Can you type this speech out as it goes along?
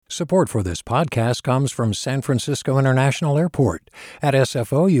Support for this podcast comes from San Francisco International Airport. At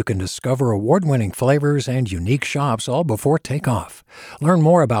SFO, you can discover award-winning flavors and unique shops all before takeoff. Learn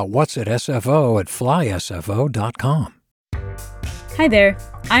more about what's at SFO at flysfo.com. Hi there,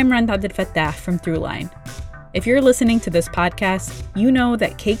 I'm Randa Abdel Fattah from Throughline. If you're listening to this podcast, you know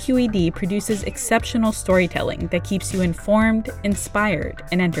that KQED produces exceptional storytelling that keeps you informed, inspired,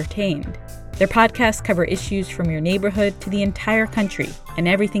 and entertained. Their podcasts cover issues from your neighborhood to the entire country and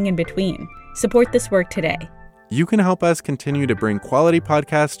everything in between. Support this work today. You can help us continue to bring quality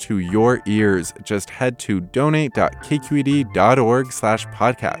podcasts to your ears. Just head to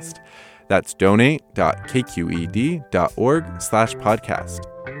donate.kqed.org/podcast. That's donate.kqed.org/podcast.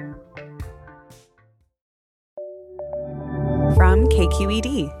 From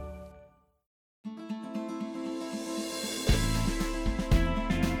KQED.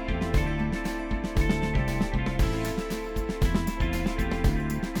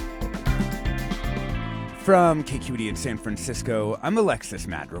 From KQED in San Francisco, I'm Alexis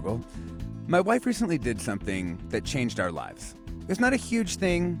Madrigal. My wife recently did something that changed our lives. It's not a huge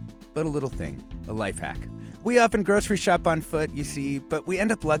thing, but a little thing, a life hack. We often grocery shop on foot, you see, but we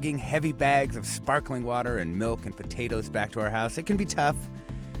end up lugging heavy bags of sparkling water and milk and potatoes back to our house. It can be tough.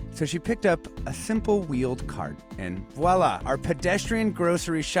 So she picked up a simple wheeled cart, and voila, our pedestrian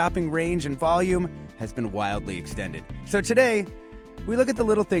grocery shopping range and volume has been wildly extended. So today, we look at the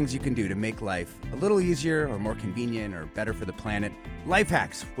little things you can do to make life a little easier or more convenient or better for the planet. Life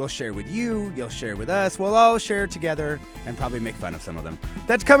hacks we'll share with you, you'll share with us, we'll all share together and probably make fun of some of them.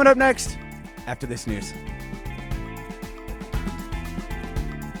 That's coming up next after this news.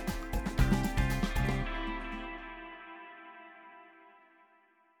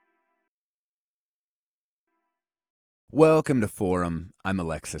 Welcome to Forum. I'm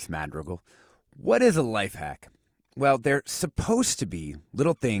Alexis Madrigal. What is a life hack? Well, they're supposed to be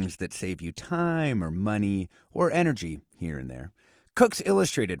little things that save you time or money or energy here and there. Cooks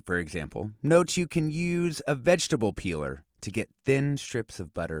Illustrated, for example, notes you can use a vegetable peeler to get thin strips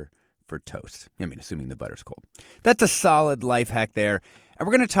of butter for toast. I mean, assuming the butter's cold. That's a solid life hack there. And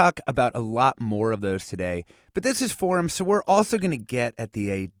we're going to talk about a lot more of those today. But this is Forum, so we're also going to get at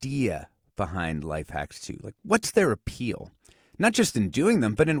the idea behind life hacks too. Like, what's their appeal? Not just in doing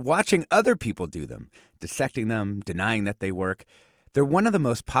them, but in watching other people do them, dissecting them, denying that they work. They're one of the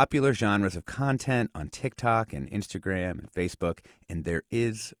most popular genres of content on TikTok and Instagram and Facebook, and there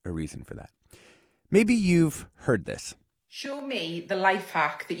is a reason for that. Maybe you've heard this. Show me the life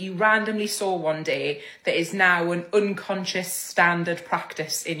hack that you randomly saw one day that is now an unconscious standard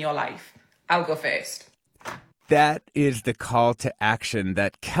practice in your life. I'll go first. That is the call to action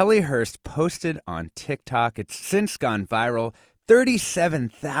that Kelly Hurst posted on TikTok. It's since gone viral.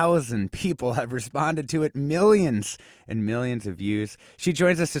 37,000 people have responded to it. Millions and millions of views. She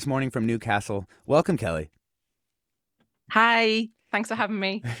joins us this morning from Newcastle. Welcome, Kelly. Hi, thanks for having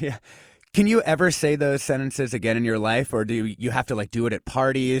me. Yeah. Can you ever say those sentences again in your life, or do you have to do it at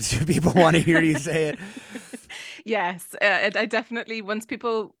parties? Do people want to hear you say it? Yes, I definitely, once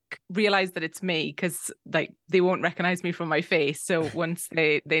people realize that it's me, because they won't recognize me from my face. So once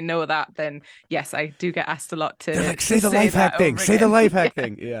they know that, then yes, I do get asked a lot to. They're like, say the life hack thing. Say the life hack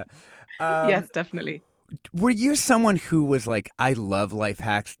thing. Yeah. Yes, definitely. Were you someone who was like, I love life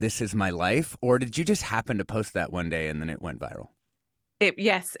hacks, this is my life? Or did you just happen to post that one day and then it went viral?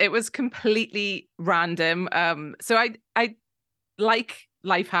 Yes, it was completely random. So I like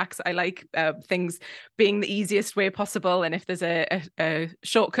life hacks. I like things being the easiest way possible. And if there's a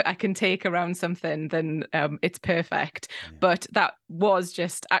shortcut I can take around something, then it's perfect. Yeah. But that was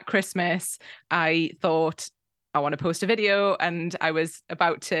just at Christmas. I thought I want to post a video, and I was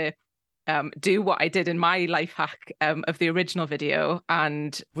about to do what I did in my life hack of the original video.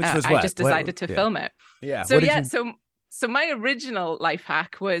 And which was I just decided to film it. Yeah. So my original life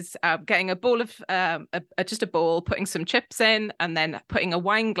hack was getting a bowl of just a bowl, putting some chips in, and then putting a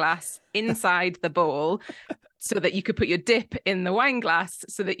wine glass inside the bowl so that you could put your dip in the wine glass,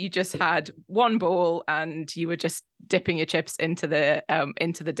 so that you just had one bowl and you were just dipping your chips into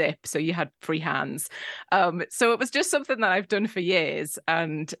the dip. So you had free hands. So it was just something that I've done for years.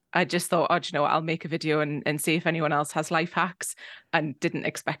 And I just thought, I'll make a video and see if anyone else has life hacks, and didn't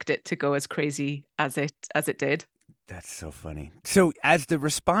expect it to go as crazy as it did. That's so funny. So as the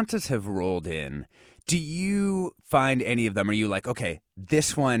responses have rolled in, do you find any of them, are you like, okay,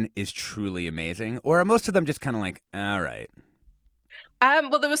 this one is truly amazing? Or are most of them just kind of like, all right?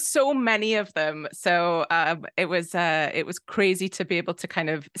 Well, there were so many of them. So it was crazy to be able to kind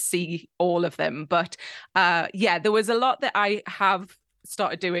of see all of them. But there was a lot that I have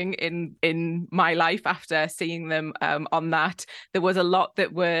started doing in my life after seeing them on that. There was a lot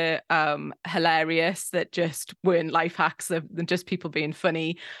that were hilarious, that just weren't life hacks, than just people being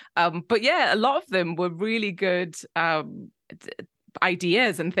funny. But yeah, a lot of them were really good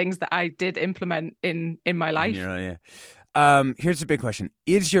ideas and things that I did implement in my life. Here's a big question.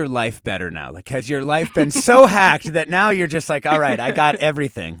 Is your life better now? Like, has your life been so hacked that now you're just like, all right, I got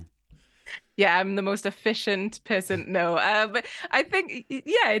everything? Yeah, I'm the most efficient person. No, but I think,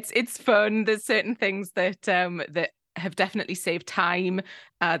 yeah, it's fun. There's certain things that that have definitely saved time.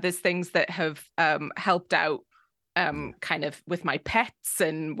 There's things that have helped out kind of with my pets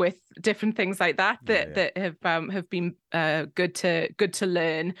and with different things like that that have been good to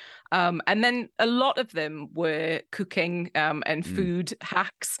learn. And then a lot of them were cooking and food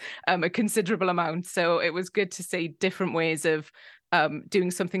hacks, a considerable amount. So it was good to see different ways of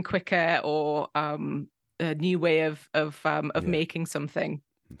doing something quicker, or a new way of making something.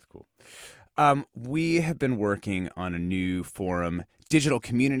 That's cool. We have been working on a new forum digital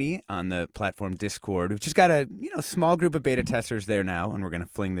community on the platform Discord. We've just got a small group of beta testers there now, and we're going to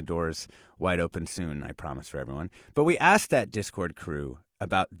fling the doors wide open soon, I promise, for everyone. But we asked that Discord crew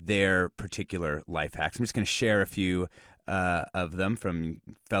about their particular life hacks. I'm just going to share a few of them from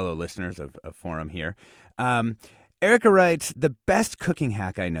fellow listeners of Forum here. Erica writes, the best cooking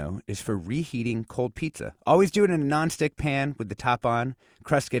hack I know is for reheating cold pizza. Always do it in a nonstick pan with the top on.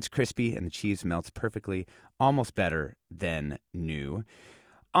 Crust gets crispy and the cheese melts perfectly. Almost better than new.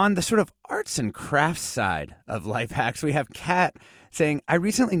 On the sort of arts and crafts side of life hacks, we have Kat saying, I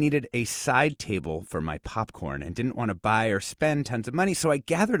recently needed a side table for my popcorn and didn't want to buy or spend tons of money, so I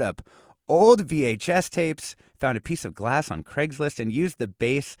gathered up old VHS tapes, found a piece of glass on Craigslist, and used the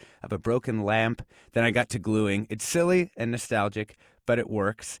base of a broken lamp. Then I got to gluing. It's silly and nostalgic, but it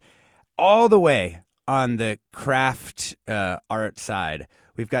works. All the way on the craft art side,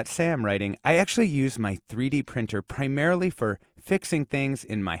 we've got Sam writing, I actually use my 3D printer primarily for fixing things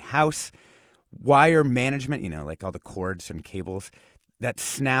in my house, wire management, like all the cords and cables that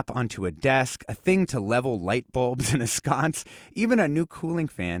snap onto a desk, a thing to level light bulbs and a sconce, even a new cooling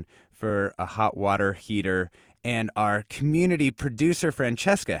fan for a hot water heater. And our community producer,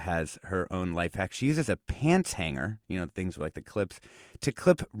 Francesca, has her own life hack. She uses a pants hanger, things like the clips, to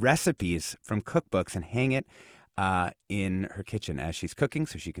clip recipes from cookbooks and hang it in her kitchen as she's cooking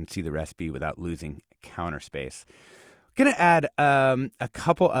so she can see the recipe without losing counter space. Going to add a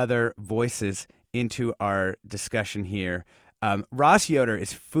couple other voices into our discussion here. Ross Yoder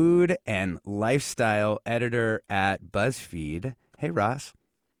is food and lifestyle editor at BuzzFeed. Hey, Ross.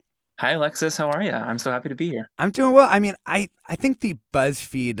 Hi, Alexis. How are you? I'm so happy to be here. I'm doing well. I mean, I think the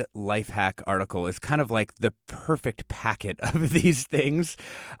BuzzFeed life hack article is kind of like the perfect packet of these things.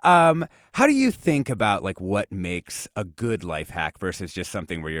 How do you think about like what makes a good life hack versus just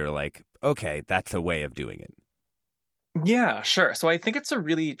something where you're like, okay, that's a way of doing it? Yeah, sure. So I think it's a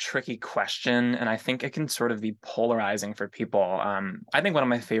really tricky question, and I think it can sort of be polarizing for people. I think one of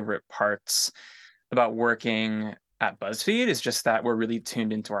my favorite parts about working at BuzzFeed is just that we're really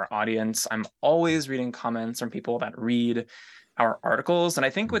tuned into our audience. I'm always reading comments from people that read our articles, and I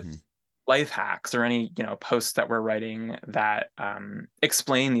think with life hacks or any posts that we're writing that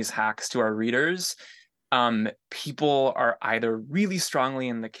explain these hacks to our readers, people are either really strongly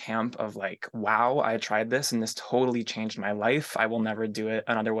in the camp of like, wow, I tried this and this totally changed my life. I will never do it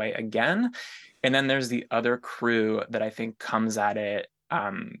another way again. And then there's the other crew that I think comes at it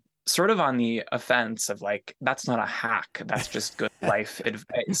sort of on the offense of like, that's not a hack. That's just good life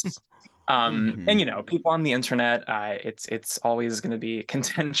advice. And people on the internet, it's always going to be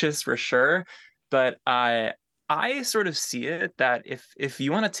contentious for sure. But I sort of see it that if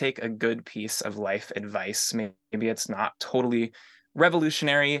you want to take a good piece of life advice, maybe it's not totally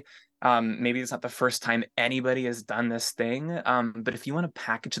revolutionary, maybe it's not the first time anybody has done this thing, but if you want to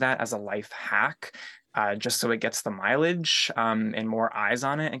package that as a life hack, just so it gets the mileage and more eyes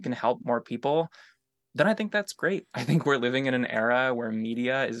on it and can help more people, then I think that's great. I think we're living in an era where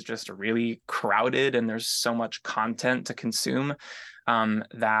media is just really crowded and there's so much content to consume.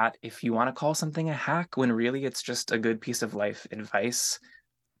 That if you want to call something a hack when really it's just a good piece of life advice,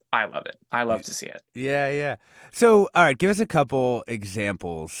 I love it. I love to see it. Yeah. So, all right, give us a couple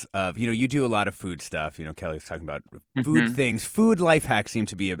examples of, you do a lot of food stuff. Kelly's talking about food things. Food life hacks seem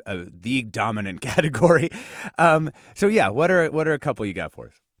to be the dominant category. So yeah, what are a couple you got for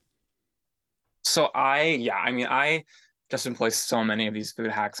us? So I just employ so many of these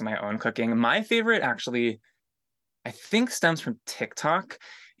food hacks in my own cooking. My favorite actually I think stems from TikTok.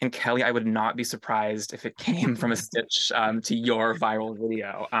 And Kelly, I would not be surprised if it came from a stitch to your viral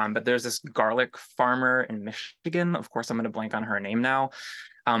video. But there's this garlic farmer in Michigan. Of course, I'm going to blank on her name now.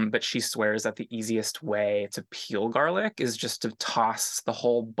 But she swears that the easiest way to peel garlic is just to toss the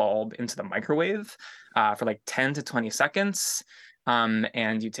whole bulb into the microwave for like 10 to 20 seconds.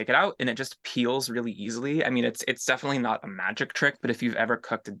 And you take it out and it just peels really easily. I mean, it's definitely not a magic trick, but if you've ever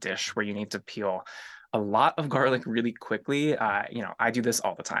cooked a dish where you need to peel a lot of garlic really quickly, I do this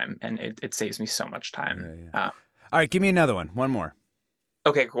all the time, and it saves me so much time. All right, give me another one. One more.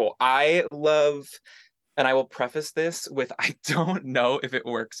 Okay, cool. I love, and I will preface this with, I don't know if it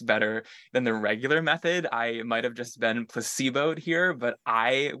works better than the regular method. I might have just been placeboed here, but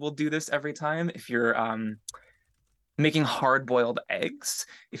I will do this every time. If you're making hard-boiled eggs,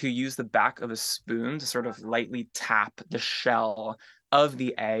 if you use the back of a spoon to sort of lightly tap the shell of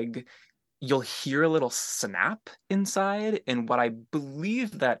the egg, you'll hear a little snap inside. And what I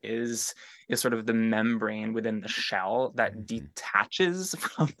believe that is sort of the membrane within the shell that detaches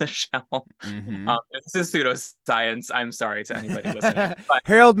from the shell. This is pseudoscience. I'm sorry to anybody listening.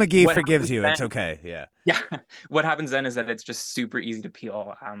 Harold McGee forgives you. It's okay. Yeah. Yeah. What happens then is that it's just super easy to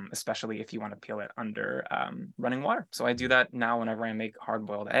peel, especially if you want to peel it under running water. So I do that now whenever I make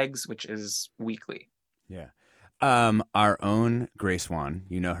hard-boiled eggs, which is weekly. Yeah. Our own Grace Wan,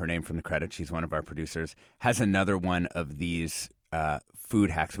 you know her name from the credits, she's one of our producers, has another one of these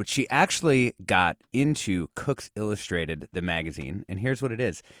food hacks, which she actually got into Cooks Illustrated, the magazine. And here's what it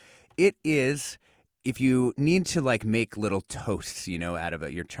is. It is, if you need to like make little toasts, out of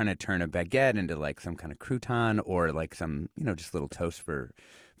it, you're trying to turn a baguette into like some kind of crouton or like some, just little toast for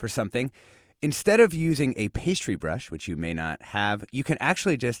something. Instead of using a pastry brush, which you may not have, you can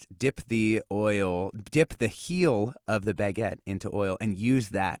actually just dip the heel of the baguette into oil and use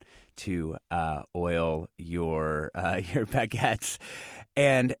that to oil your baguettes.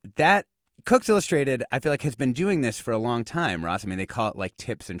 And that Cooks Illustrated, I feel like, has been doing this for a long time, Ross. I mean, they call it like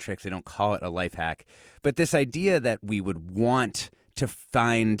tips and tricks. They don't call it a life hack. But this idea that we would want to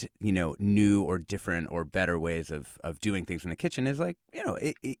find, new or different or better ways of doing things in the kitchen is like,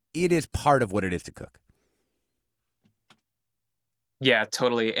 it is part of what it is to cook. Yeah,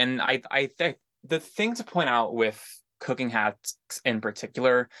 totally. And I think the thing to point out with cooking hacks in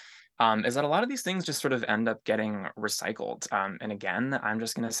particular is that a lot of these things just sort of end up getting recycled. And again, I'm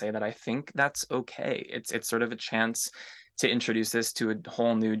just going to say that I think that's okay. It's sort of a chance to introduce this to a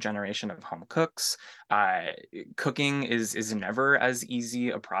whole new generation of home cooks. Cooking is never as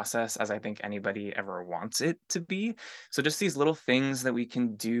easy a process as I think anybody ever wants it to be. So just these little things that we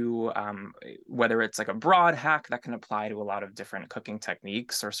can do, whether it's like a broad hack that can apply to a lot of different cooking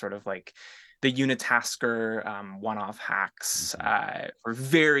techniques, or sort of like the unitasker one-off hacks for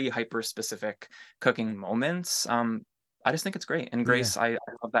very hyper-specific cooking moments. I just think it's great. And Grace, I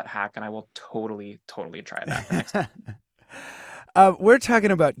love that hack, and I will totally try that for next time. We're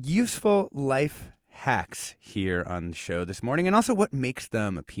talking about useful life hacks here on the show this morning, and also what makes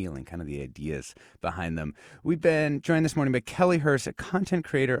them appealing, kind of the ideas behind them. We've been joined this morning by Kelly Hurst, a content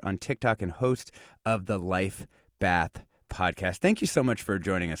creator on TikTok and host of the Life Bath podcast. Thank you so much for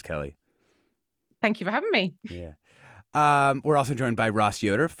joining us, Kelly. Thank you for having me. Yeah. We're also joined by Ross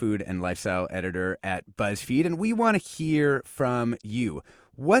Yoder, food and lifestyle editor at BuzzFeed, and we want to hear from you.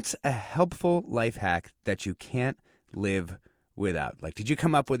 What's a helpful life hack that you can't live without? Like, did you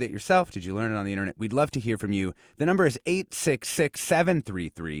come up with it yourself? Did you learn it on the internet? We'd love to hear from you. The number is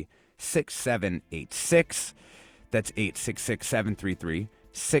 866-733-6786. That's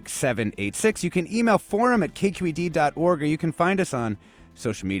 866-733-6786. You can email forum@kqed.org, or you can find us on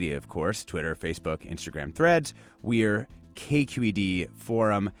social media, of course, Twitter, Facebook, Instagram, Threads. We're KQED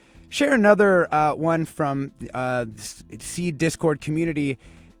Forum. Share another one from Seed Discord community.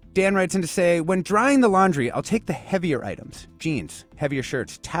 Dan writes in to say, when drying the laundry, I'll take the heavier items, jeans, heavier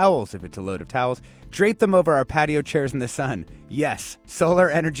shirts, towels if it's a load of towels, drape them over our patio chairs in the sun. Yes, solar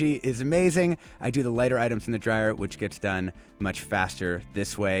energy is amazing. I do the lighter items in the dryer, which gets done much faster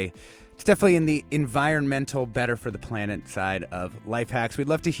this way. It's definitely in the environmental, better for the planet side of life hacks. We'd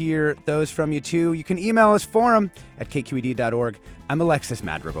love to hear those from you too. You can email us forum@kqed.org. I'm Alexis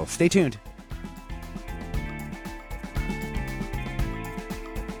Madrigal. Stay tuned.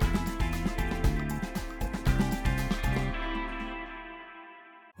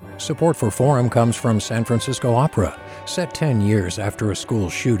 Support for Forum comes from San Francisco Opera. Set 10 years after a school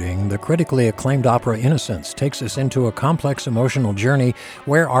shooting, the critically acclaimed opera Innocence takes us into a complex emotional journey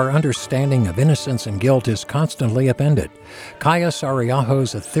where our understanding of innocence and guilt is constantly upended. Kaya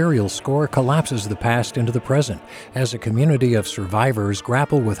Sariaho's ethereal score collapses the past into the present as a community of survivors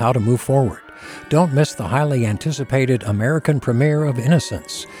grapple with how to move forward. Don't miss the highly anticipated American premiere of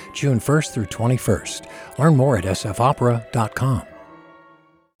Innocence, June 1st through 21st. Learn more at sfopera.com.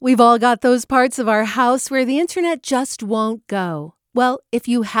 We've all got those parts of our house where the internet just won't go. Well, if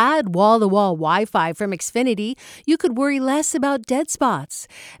you had wall-to-wall Wi-Fi from Xfinity, you could worry less about dead spots.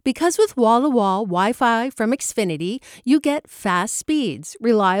 Because with wall-to-wall Wi-Fi from Xfinity, you get fast speeds,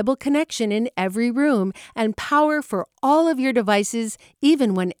 reliable connection in every room, and power for all of your devices,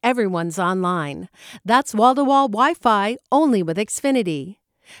 even when everyone's online. That's wall-to-wall Wi-Fi only with Xfinity.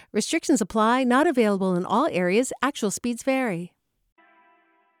 Restrictions apply, not available in all areas. Actual speeds vary.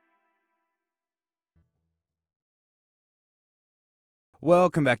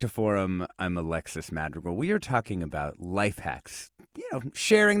 Welcome back to Forum. I'm Alexis Madrigal. We are talking about life hacks,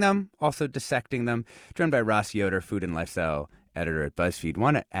 sharing them, also dissecting them. Joined by Ross Yoder, food and lifestyle editor at BuzzFeed.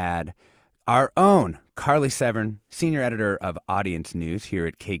 Want to add our own Carly Severn, senior editor of Audience News here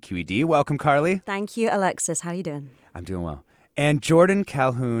at KQED. Welcome, Carly. Thank you, Alexis. How are you doing? I'm doing well. And Jordan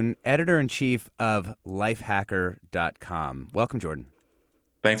Calhoun, editor-in-chief of lifehacker.com. Welcome, Jordan.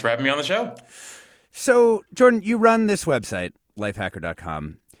 Thanks for having me on the show. So, Jordan, you run this website,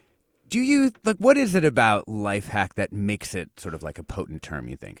 lifehacker.com. What is it about Lifehack that makes it sort of like a potent term,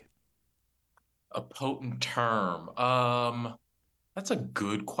 you think? A potent term. That's a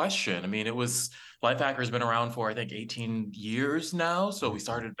good question. I mean, Lifehacker's been around for, I think, 18 years now. So we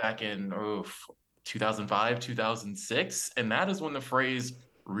started back in 2005, 2006. And that is when the phrase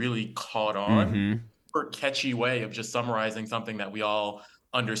really caught on. For a catchy way of just summarizing something that we all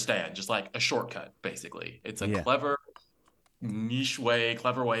understand, just like a shortcut, basically. It's a clever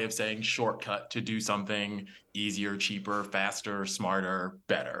way of saying shortcut to do something easier, cheaper, faster, smarter,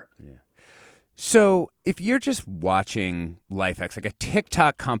 better. Yeah. So if you're just watching Lifehacks, like a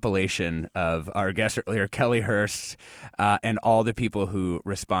TikTok compilation of our guest earlier, Kelly Hurst, and all the people who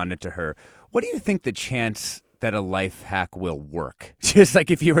responded to her, what do you think the chance that a life hack will work? Just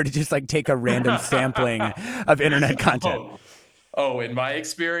like if you were to just like take a random sampling of internet content. Oh, in my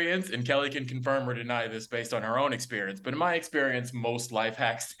experience, and Kelly can confirm or deny this based on her own experience, but in my experience, most life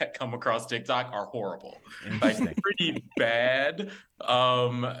hacks that come across TikTok are horrible, like pretty bad.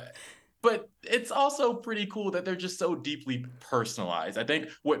 But it's also pretty cool that they're just so deeply personalized. I think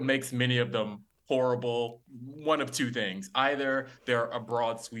what makes many of them horrible, one of two things. Either they're a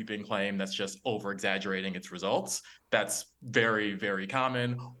broad sweeping claim that's just over exaggerating its results. That's very, very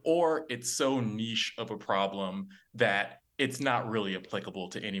common. Or it's so niche of a problem that it's not really applicable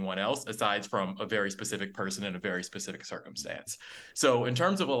to anyone else aside from a very specific person in a very specific circumstance. So in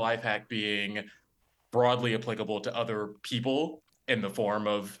terms of a life hack being broadly applicable to other people in the form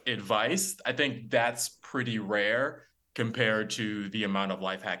of advice, I think that's pretty rare compared to the amount of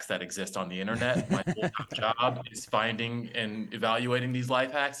life hacks that exist on the internet. My full-time job is finding and evaluating these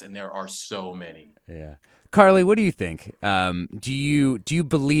life hacks, and there are so many. Yeah. Carly, what do you think? Do you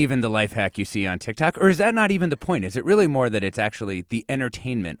believe in the life hack you see on TikTok, or is that not even the point? Is it really more that it's actually the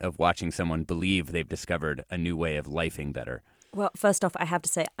entertainment of watching someone believe they've discovered a new way of lifing better? Well, first off, I have to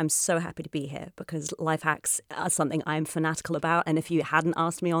say I'm so happy to be here because life hacks are something I'm fanatical about. And if you hadn't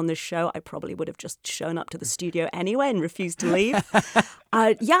asked me on this show, I probably would have just shown up to the studio anyway and refused to leave.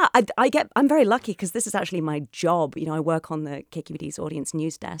 I'm very lucky because this is actually my job. You know, I work on the KQED's audience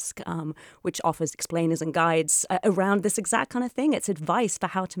news desk, which offers explainers and guides around this exact kind of thing. It's advice for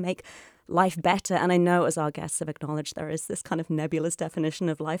how to make life better. And I know, as our guests have acknowledged, there is this kind of nebulous definition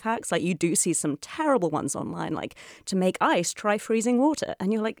of life hacks. Like you do see some terrible ones online, like to make ice, try freezing water.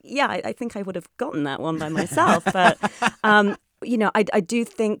 And you're like, yeah, I think I would have gotten that one by myself. But, you know, I do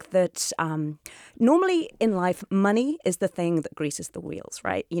think that normally in life, money is the thing that greases the wheels,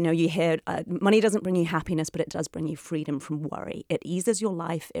 right? You know, you hear money doesn't bring you happiness, but it does bring you freedom from worry. It eases your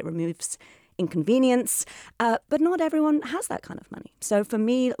life. It removes inconvenience, but not everyone has that kind of money. So for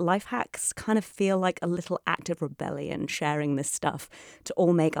me, life hacks kind of feel like a little act of rebellion, sharing this stuff to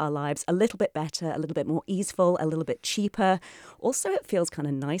all make our lives a little bit better, a little bit more easeful, a little bit cheaper. Also, it feels kind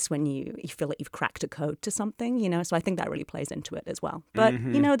of nice when you feel like you've cracked a code to something, you know, so I think that really plays into it as well. But,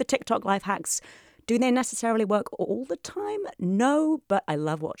 you know, the TikTok life hacks, do they necessarily work all the time? No, but I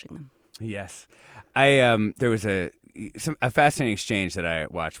love watching them. Yes. There was a fascinating exchange that I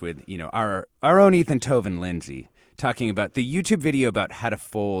watched with, you know, our own Ethan Tove Lindsay talking about the YouTube video about how to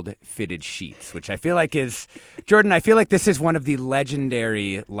fold fitted sheets, which I feel like is, Jordan, I feel like this is one of the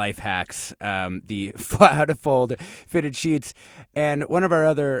legendary life hacks, the how to fold fitted sheets. And one of our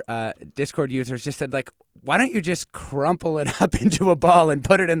other Discord users just said, like, why don't you just crumple it up into a ball and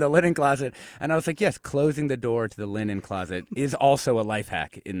put it in the linen closet? And I was like, yes, closing the door to the linen closet is also a life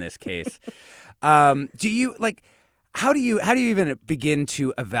hack in this case. Do you, like, How do you even begin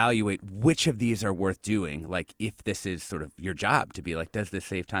to evaluate which of these are worth doing? Like, if this is sort of your job to be like, does this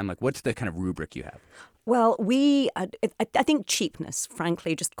save time? Like, what's the kind of rubric you have? Well, I think cheapness,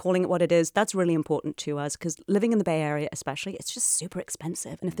 frankly, just calling it what it is, that's really important to us because living in the Bay Area especially, it's just super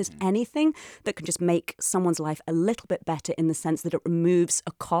expensive. And if there's anything that can just make someone's life a little bit better in the sense that it removes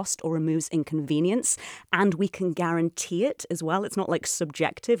a cost or removes inconvenience, and we can guarantee it as well, it's not like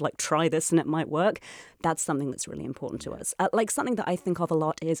subjective, like try this and it might work, that's something that's really important to us. Like something that I think of a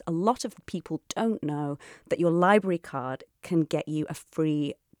lot is a lot of people don't know that your library card can get you a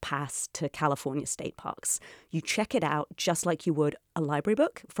free pass to California state parks. You check it out just like you would a library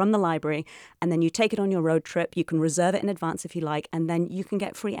book from the library, and then you take it on your road trip. You can reserve it in advance if you like, and then you can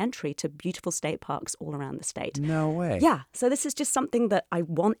get free entry to beautiful state parks all around the state. No way. Yeah, so this is just something that I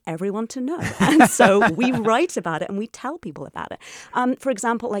want everyone to know. And so we write about it and we tell people about it. For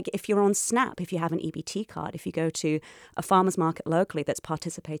example, like if you're on SNAP, if you have an EBT card, if you go to a farmer's market locally that's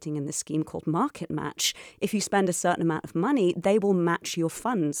participating in this scheme called Market Match, if you spend a certain amount of money, they will match your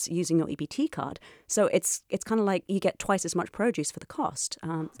funds using your EBT card. So it's kind of like you get twice as much produce for the cost.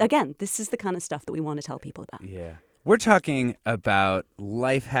 Again, this is the kind of stuff that we want to tell people about. Yeah. We're talking about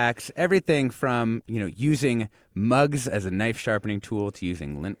life hacks, everything from, using mugs as a knife sharpening tool to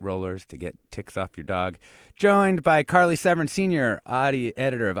using lint rollers to get ticks off your dog. Joined by Carly Severance, Senior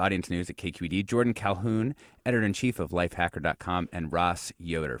Editor of Audience News at KQED, Jordan Calhoun, Editor-in-Chief of Lifehacker.com, and Ross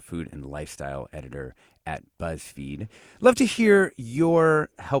Yoder, Food and Lifestyle Editor at BuzzFeed. Love to hear your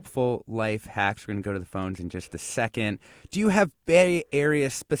helpful life hacks. We're going to go to the phones in just a second. Do you have Bay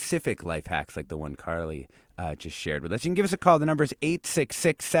Area specific life hacks like the one Carly just shared with us? You can give us a call. The number is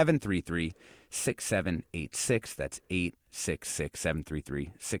 866-733-6786. That's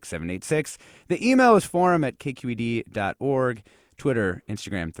 866-733-6786. The email is forum@kqed.org. Twitter,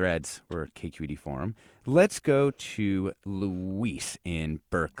 Instagram, Threads, or KQED Forum. Let's go to Luis in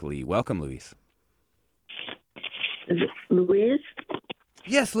Berkeley. Welcome, Luis. Is it Louise?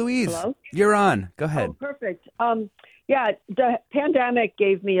 Yes, Louise. Hello? You're on. Go ahead. Oh, perfect. Yeah, the pandemic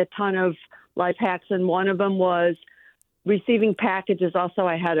gave me a ton of life hacks, and one of them was receiving packages. Also,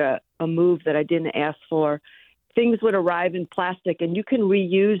 I had a move that I didn't ask for. Things would arrive in plastic, and you can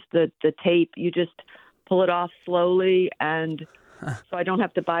reuse the tape. You just pull it off slowly, and so I don't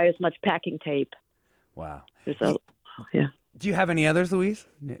have to buy as much packing tape. Wow. Yeah. Do you have any others, Louise?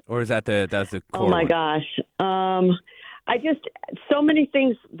 Or is that's the core Oh my one? gosh. So many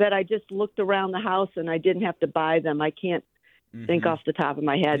things that I just looked around the house and I didn't have to buy them. I can't think off the top of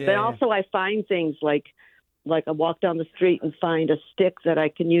my head. Yeah, but also I find things like I walk down the street and find a stick that I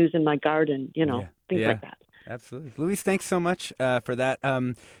can use in my garden, things like that. Absolutely. Louise, thanks so much for that.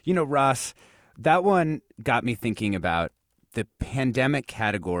 Ross, that one got me thinking about the pandemic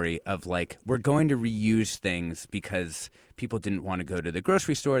category of we're going to reuse things because people didn't want to go to the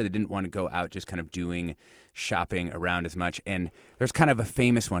grocery store. They didn't want to go out just kind of doing shopping around as much. And there's kind of a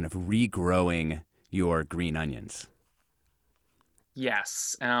famous one of regrowing your green onions.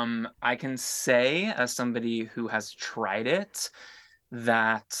 Yes. I can say, as somebody who has tried it,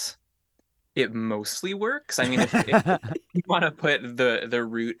 that it mostly works. I mean, if you want to put the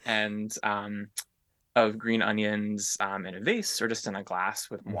root and of green onions in a vase or just in a glass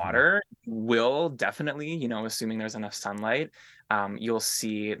with water, will definitely, assuming there's enough sunlight, you'll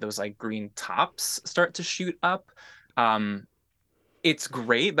see those green tops start to shoot up. It's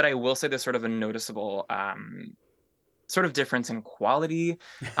great, but I will say there's sort of a noticeable sort of difference in quality.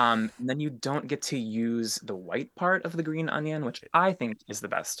 And then you don't get to use the white part of the green onion, which I think is the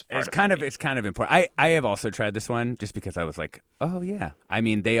best part. It's kind of important. I have also tried this one just because I was like, oh yeah. I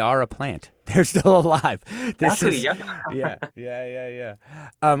mean, they are a plant. They're still alive. Yeah.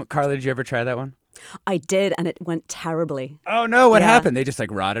 Carla, did you ever try that one? I did, and it went terribly. Oh no, what happened? They just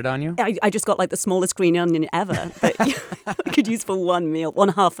rotted on you? I just got the smallest green onion ever that I could use for one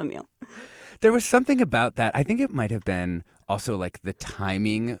half a meal. There was something about that. I think it might have been also the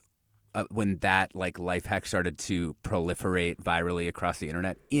timing when that life hack started to proliferate virally across the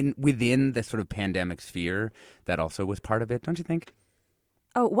internet within the sort of pandemic sphere. That also was part of it, don't you think?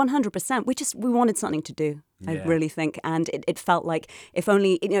 Oh, 100%. We wanted something to do, I really think. And it felt like if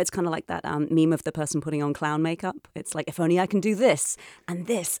only, it's kind of like that meme of the person putting on clown makeup. It's like, if only I can do this, and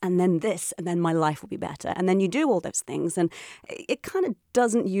then my life will be better. And then you do all those things, and it kind of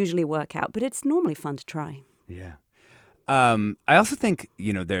doesn't usually work out, but it's normally fun to try. Yeah. I also think,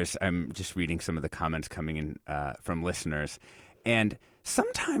 I'm just reading some of the comments coming in from listeners, and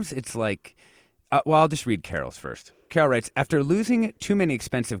sometimes it's Well, I'll just read Carol's first. Carol writes, after losing too many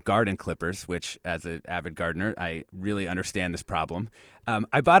expensive garden clippers, which as an avid gardener, I really understand this problem,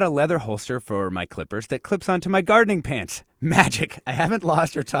 I bought a leather holster for my clippers that clips onto my gardening pants. Magic. I haven't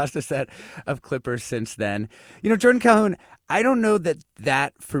lost or tossed a set of clippers since then. Jordan Calhoun, I don't know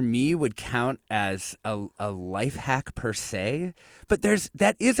that for me would count as a life hack per se, but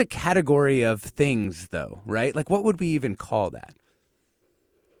that is a category of things though, right? Like what would we even call that?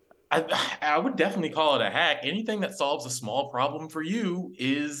 I would definitely call it a hack. Anything that solves a small problem for you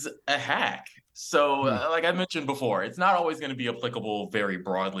is a hack. So, like I mentioned before, it's not always going to be applicable very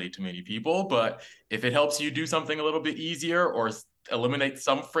broadly to many people, but if it helps you do something a little bit easier or eliminate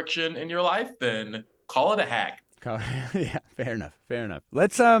some friction in your life, then call it a hack. Yeah, fair enough.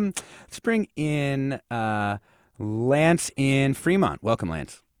 Let's bring in Lance in Fremont. Welcome,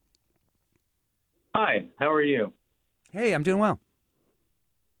 Lance. Hi, how are you? Hey, I'm doing well.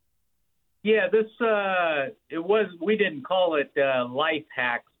 Yeah, we didn't call it life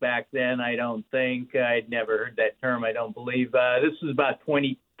hacks back then, I don't think. I'd never heard that term, I don't believe. This was about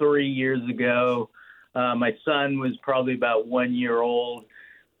 23 years ago. My son was probably about 1 year old.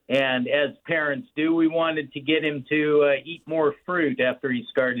 And as parents do, we wanted to get him to eat more fruit after he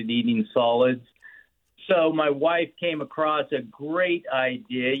started eating solids. So my wife came across a great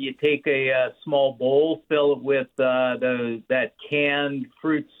idea. You take a small bowl, fill it with that canned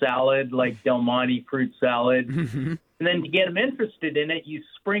fruit salad, like Del Monte fruit salad. And then to get them interested in it, you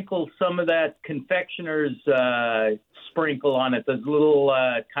sprinkle some of that confectioner's sprinkle on it, those little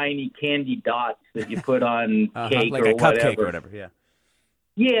tiny candy dots that you put on cake like or a whatever. cupcake or whatever, yeah.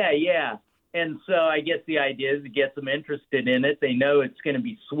 Yeah. And so I guess the idea is to get them interested in it. They know it's going to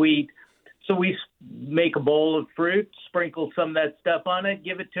be sweet. So we make a bowl of fruit, sprinkle some of that stuff on it,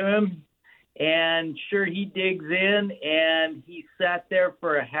 give it to him. And sure, he digs in, and he sat there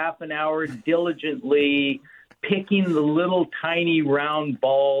for a half an hour diligently picking the little tiny round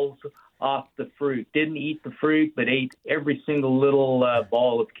balls off the fruit. Didn't eat the fruit, but ate every single little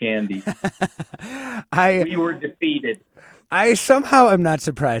ball of candy. We were defeated. I somehow am not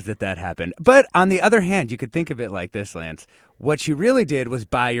surprised that happened. But on the other hand, you could think of it like this, Lance. What you really did was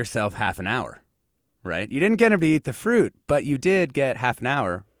buy yourself half an hour, right? You didn't get him to eat the fruit, but you did get half an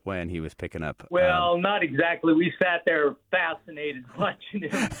hour when he was picking up. Well, not exactly. We sat there fascinated watching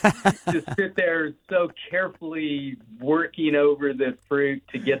him just sit there so carefully working over the fruit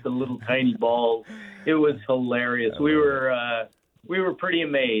to get the little tiny balls. It was hilarious. We were pretty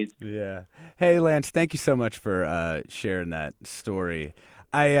amazed. Yeah. Hey, Lance, thank you so much for sharing that story.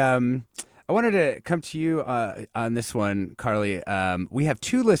 I wanted to come to you on this one, Carly. We have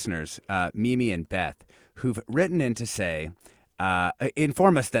two listeners, Mimi and Beth, who've written in to say,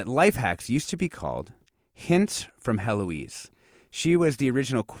 inform us that life hacks used to be called hints from Heloise. She was the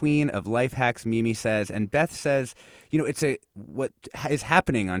original queen of life hacks, Mimi says, and Beth says, it's what is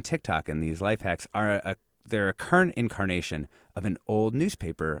happening on TikTok and these life hacks they're a current incarnation of an old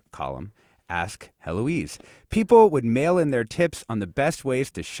newspaper column, Ask Heloise. People would mail in their tips on the best ways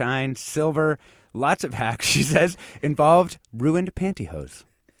to shine silver. Lots of hacks, she says, involved ruined pantyhose.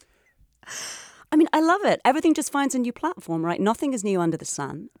 I mean, I love it. Everything just finds a new platform, right? Nothing is new under the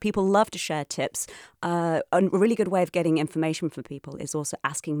sun. People love to share tips. A really good way of getting information from people is also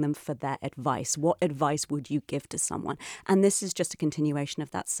asking them for their advice. What advice would you give to someone? And this is just a continuation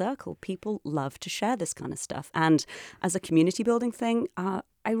of that circle. People love to share this kind of stuff. And as a community building thing,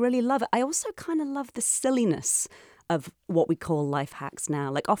 I really love it. I also kind of love the silliness of what we call life hacks now.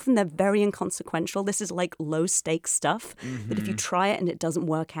 Like often they're very inconsequential. This is like low stakes stuff that if you try it and it doesn't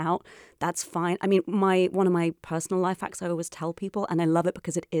work out, that's fine. I mean, one of my personal life hacks I always tell people, and I love it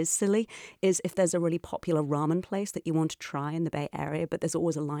because it is silly, is if there's a really popular ramen place that you want to try in the Bay Area, but there's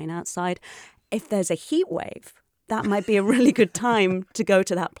always a line outside, if there's a heat wave, that might be a really good time to go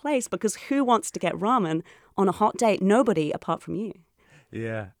to that place, because who wants to get ramen on a hot day? Nobody apart from you.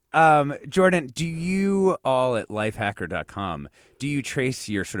 Yeah. Jordan, do you all at lifehacker.com, do you trace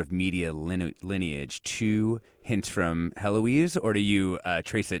your sort of media lineage to hints from Heloise, or do you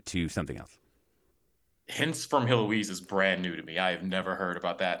trace it to something else? Hints from Heloise is brand new to me. I have never heard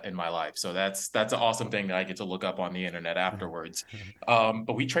about that in my life. So that's an awesome thing that I get to look up on the internet afterwards.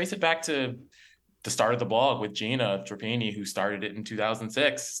 But we trace it back to the start of the blog with Gina Trapani, who started it in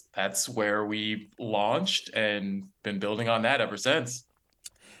 2006. That's where we launched and been building on that ever since.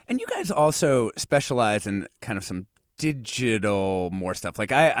 And you guys also specialize in kind of some digital more stuff.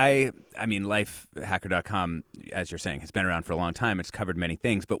 Like I mean, lifehacker.com, as you're saying, has been around for a long time. It's covered many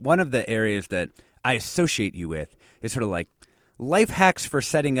things. But one of the areas that I associate you with is sort of like life hacks for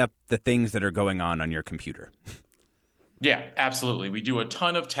setting up the things that are going on your computer. Yeah, absolutely. We do a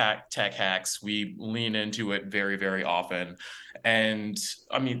ton of tech hacks. We lean into it very, very often. And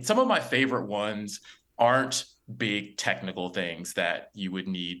I mean, some of my favorite ones aren't big technical things that you would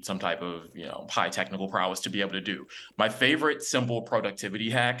need some type of, high technical prowess to be able to do. My favorite simple productivity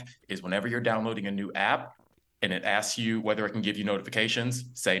hack is whenever you're downloading a new app and it asks you whether it can give you notifications,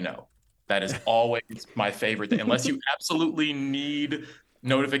 say no. That is always my favorite thing. Unless you absolutely need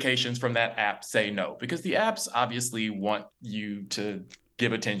notifications from that app, say no, because the apps obviously want you to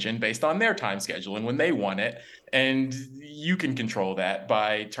give attention based on their time schedule and when they want it, and you can control that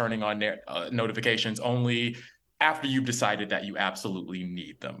by turning on their notifications only after you've decided that you absolutely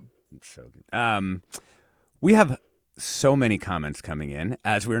need them. So good. We have so many comments coming in.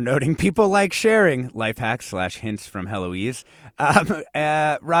 As we're noting, people like sharing life hacks / hints from Heloise.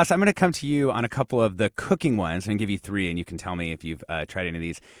 Ross, I'm going to come to you on a couple of the cooking ones and give you 3, and you can tell me if you've tried any of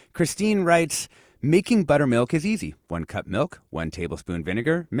these. Christine writes, making buttermilk is easy. 1 cup milk, 1 tablespoon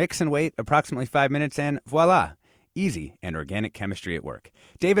vinegar, mix and wait approximately 5 minutes, and voila, easy and organic chemistry at work.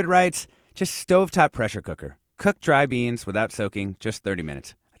 David writes, just stovetop pressure cooker. Cook dry beans without soaking, just 30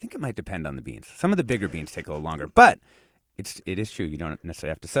 minutes. I think it might depend on the beans. Some of the bigger beans take a little longer, but it is true. You don't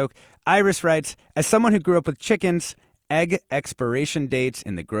necessarily have to soak. Iris writes, as someone who grew up with chickens, egg expiration dates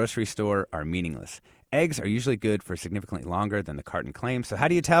in the grocery store are meaningless. Eggs are usually good for significantly longer than the carton claims. So how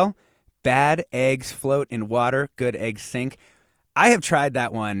do you tell? Bad eggs float in water, good eggs sink. I have tried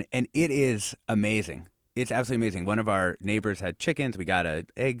that one, and it is amazing. It's absolutely amazing. One of our neighbors had chickens. We got an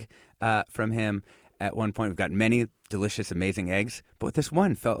egg from him. At one point, we've got many delicious, amazing eggs, but this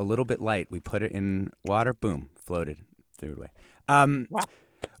one felt a little bit light. We put it in water, boom, floated, threw it away. Wow.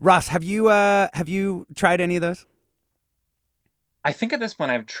 Ross, have you tried any of those? I think at this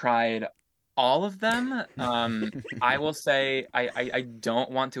point I've tried all of them. I will say I don't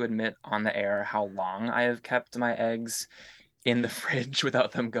want to admit on the air how long I have kept my eggs in the fridge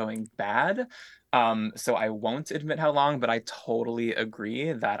without them going bad. So I won't admit how long, but I totally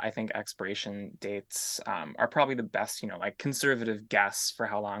agree that I think expiration dates are probably the best, conservative guess for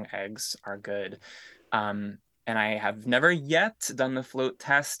how long eggs are good. And I have never yet done the float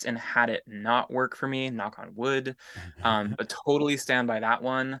test and had it not work for me, knock on wood, but totally stand by that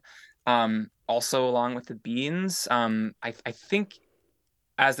one. Also, along with the beans, I think,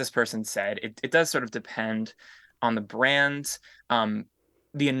 as this person said, it does sort of depend on the brand.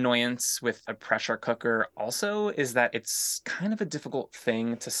 The annoyance with a pressure cooker also is that it's kind of a difficult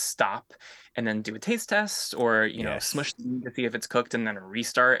thing to stop and then do a taste test or, smush the meat to see if it's cooked and then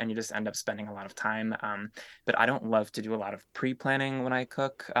restart, and you just end up spending a lot of time. But I don't love to do a lot of pre-planning when I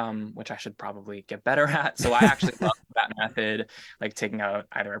cook, which I should probably get better at. So I actually love that method, like taking out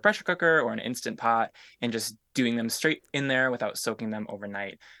either a pressure cooker or an Instant Pot and just doing them straight in there without soaking them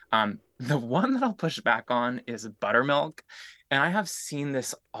overnight. The one that I'll push back on is buttermilk. And I have seen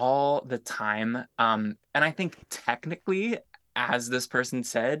this all the time. And I think technically, as this person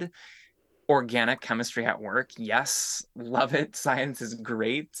said, organic chemistry at work, yes, love it. Science is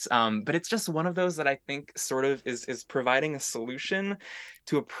great. But it's just one of those that I think sort of is providing a solution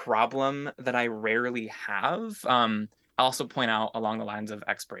to a problem that I rarely have. I'll also point out along the lines of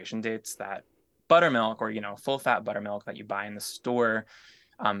expiration dates that buttermilk or, full fat buttermilk that you buy in the store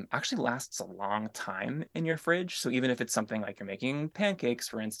actually lasts a long time in your fridge. So even if it's something like you're making pancakes,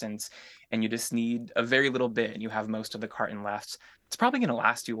 for instance, and you just need a very little bit and you have most of the carton left, it's probably going to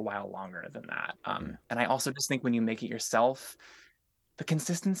last you a while longer than that. And I also just think when you make it yourself, the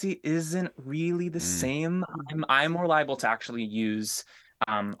consistency isn't really the same. I'm more liable to actually use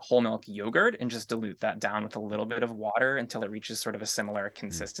whole milk yogurt and just dilute that down with a little bit of water until it reaches sort of a similar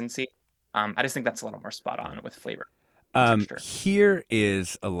consistency. I just think that's a little more spot on with flavor. Here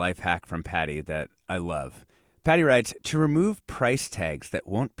is a life hack from Patty that I love. Patty writes, to remove price tags that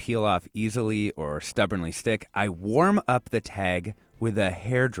won't peel off easily or stubbornly stick, I warm up the tag with a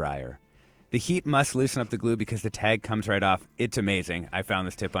hairdryer. The heat must loosen up the glue because the tag comes right off. It's amazing. I found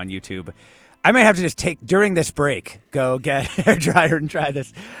this tip on YouTube. I might have to just during this break, go get a hairdryer and try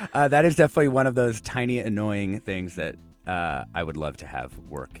this. That is definitely one of those tiny annoying things that I would love to have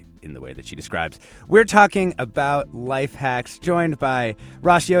work in the way that she describes. We're talking about life hacks, joined by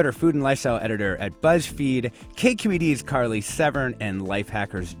Ross Yoder, food and lifestyle editor at BuzzFeed, KQED's Carly Severn, and life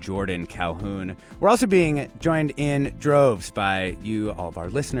hackers Jordan Calhoun. We're also being joined in droves by you, all of our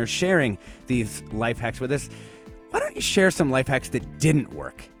listeners, sharing these life hacks with us. Why don't you share some life hacks that didn't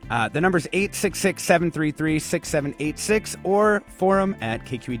work? The number's 866-733-6786 or forum at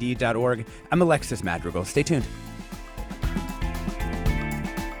kqed.org. I'm Alexis Madrigal. Stay tuned.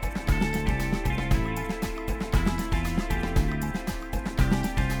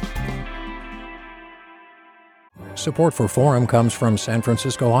 Support for Forum comes from San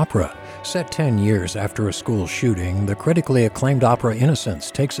Francisco Opera. Set 10 years after a school shooting, the critically acclaimed opera Innocence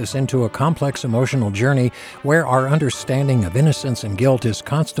takes us into a complex emotional journey where our understanding of innocence and guilt is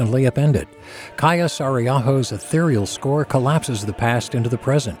constantly upended. Kaya Sariaho's ethereal score collapses the past into the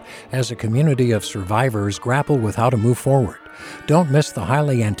present as a community of survivors grapple with how to move forward. Don't miss the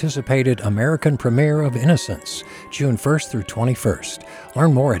highly anticipated American premiere of Innocence, June 1st through 21st.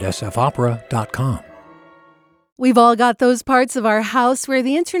 Learn more at sfopera.com. We've all got those parts of our house where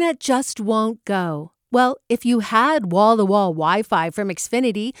the internet just won't go. Well, if you had wall-to-wall Wi-Fi from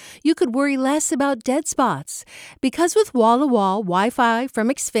Xfinity, you could worry less about dead spots. Because with wall-to-wall Wi-Fi from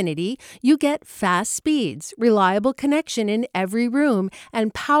Xfinity, you get fast speeds, reliable connection in every room,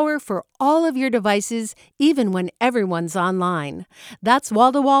 and power for all of your devices, even when everyone's online. That's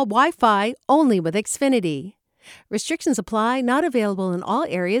wall-to-wall Wi-Fi only with Xfinity. Restrictions apply, not available in all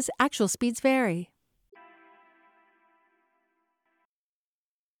areas. Actual speeds vary.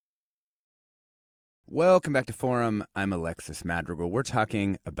 Welcome back to Forum. I'm Alexis Madrigal. We're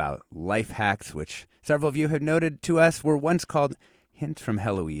talking about life hacks, which several of you have noted to us were once called hints from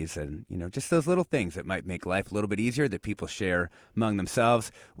Heloise, and, just those little things that might make life a little bit easier that people share among themselves.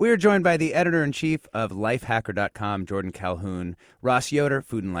 We're joined by the editor-in-chief of Lifehacker.com, Jordan Calhoun, Ross Yoder,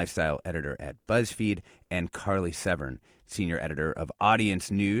 food and lifestyle editor at BuzzFeed, and Carly Severn, senior editor of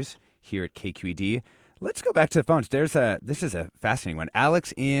Audience News here at KQED. Let's go back to the phones. This is a fascinating one.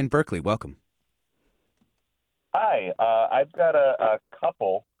 Alex in Berkeley, welcome. Hi, I've got a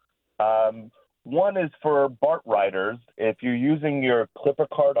couple. One is for BART riders. If you're using your Clipper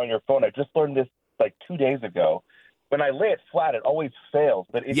card on your phone, I just learned this like 2 days ago. When I lay it flat, it always fails,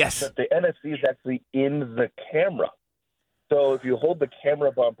 but the NFC is actually in the camera. So if you hold the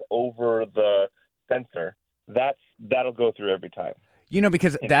camera bump over the sensor, that'll go through every time.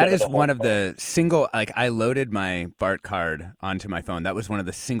 Because that is one of the I loaded my BART card onto my phone. That was one of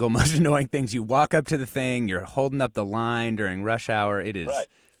the single most annoying things. You walk up to the thing, you're holding up the line during rush hour. It is, right.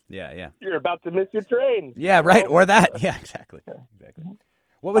 Yeah. You're about to miss your train. Yeah, right, or that. Yeah, exactly.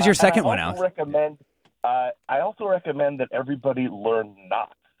 What was your second one, Alex? I also recommend that everybody learn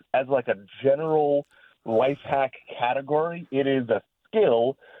knots. As like a general life hack category, it is a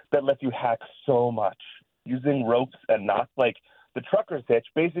skill that lets you hack so much. Using ropes and knots, like the trucker's hitch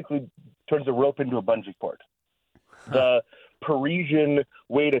basically turns a rope into a bungee cord. The Parisian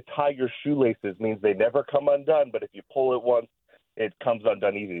way to tie your shoelaces means they never come undone, but if you pull it once, it comes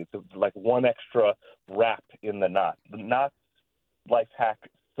undone easy. It's like one extra wrap in the knot. The knots life hack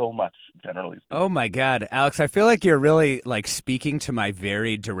so much, generally speaking. Oh my God, Alex, I feel like you're really speaking to my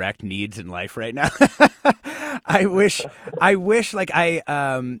very direct needs in life right now. I wish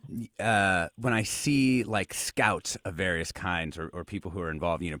when I see scouts of various kinds or people who are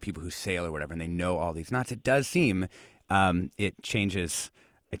involved, people who sail or whatever, and they know all these knots, it does seem it changes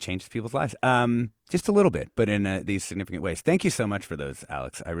people's lives just a little bit, but in these significant ways. Thank you so much for those,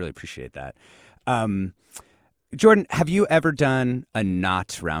 Alex. I really appreciate that. Jordan, have you ever done a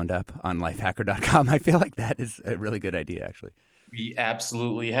knots roundup on lifehacker.com? I feel like that is a really good idea, actually. We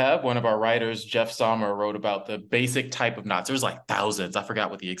absolutely have. One of our writers, Jeff Sommer, wrote about the basic type of knots. There's thousands. I forgot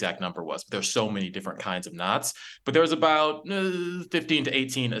what the exact number was, but there's so many different kinds of knots. But there's about 15 to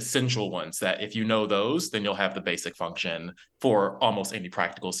 18 essential ones that if you know those, then you'll have the basic function for almost any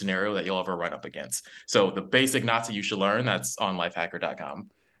practical scenario that you'll ever run up against. So the basic knots that you should learn, that's on lifehacker.com.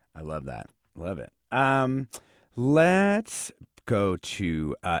 I love that. Love it. Let's go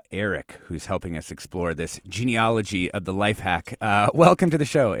to Eric, who's helping us explore this genealogy of the life hack. Welcome to the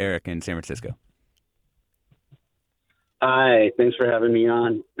show, Eric in San Francisco. Hi, thanks for having me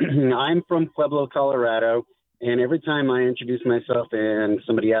on. I'm from Pueblo, Colorado, and every time I introduce myself and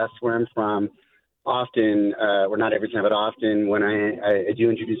somebody asks where I'm from, often, or not every time, but often when I do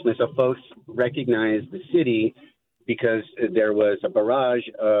introduce myself, folks recognize the city because there was a barrage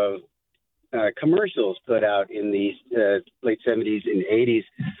of commercials put out in the late 70s and 80s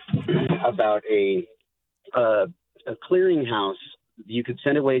about a clearinghouse. You could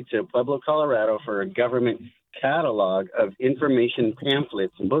send away to Pueblo, Colorado for a government catalog of information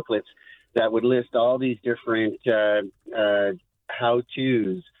pamphlets and booklets that would list all these different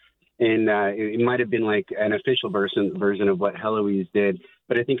how-tos. And it might have been like an official version of what Heloise did,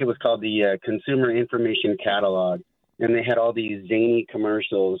 but I think it was called the Consumer Information Catalog. And they had all these zany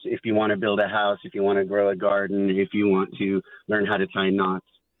commercials. If you want to build a house, if you want to grow a garden, if you want to learn how to tie knots.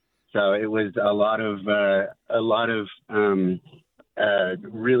 So it was a lot of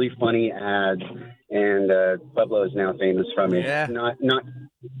really funny ads, and Pueblo is now famous from it. Yeah.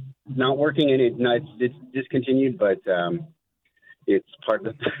 Not working in it. It's discontinued, but it's part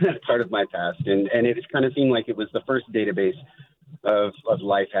of part of my past, and it kind of seemed like it was the first database of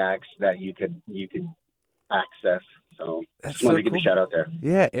life hacks that you could access. So That's just wanted so to give cool. a shout out there.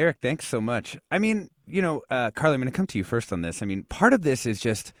 Yeah, Eric, thanks so much. I mean, Carly, I'm going to come to you first on this. I mean, part of this is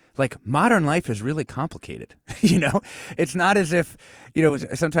just like modern life is really complicated. It's not as if,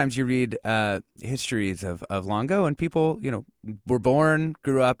 sometimes you read histories of long ago and people, were born,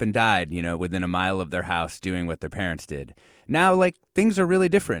 grew up and died, within a mile of their house doing what their parents did. Now, like, things are really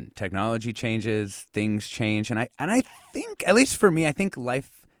different. Technology changes, things change. And I think, at least for me, I think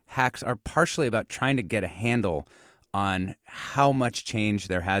life hacks are partially about trying to get a handle on how much change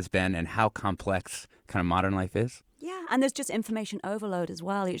there has been and how complex kind of modern life is. Yeah, and there's just information overload as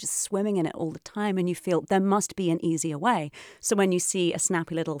well. You're just swimming in it all the time and you feel there must be an easier way. So when you see a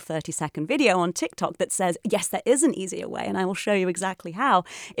snappy little 30-second video on TikTok that says, yes, there is an easier way and I will show you exactly how,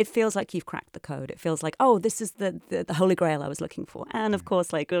 it feels like you've cracked the code. It feels like, oh, this is the holy grail I was looking for. And of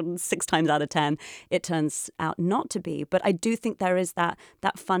course, like 6 times out of 10, it turns out not to be. But I do think there is that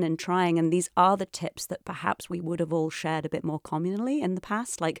fun in trying. And these are the tips that perhaps we would have all shared a bit more communally in the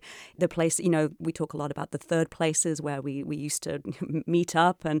past. Like the place, we talk a lot about the third places where we used to meet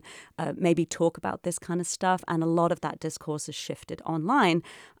up and maybe talk about this kind of stuff. And a lot of that discourse has shifted online.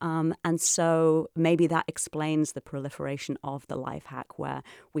 And so maybe that explains the proliferation of the life hack, where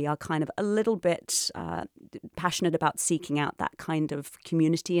we are kind of a little bit passionate about seeking out that kind of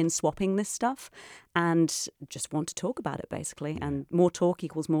community and swapping this stuff and just want to talk about it, basically. And more talk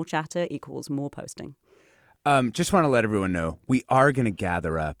equals more chatter equals more posting. Just want to let everyone know, we are going to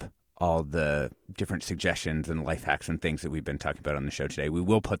gather up all the different suggestions and life hacks and things that we've been talking about on the show today. We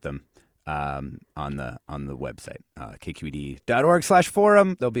will put them on the website,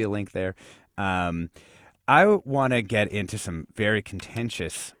 kqed.org/forum. There'll be a link there. I want to get into some very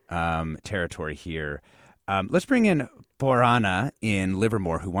contentious territory here. Let's bring in Borana in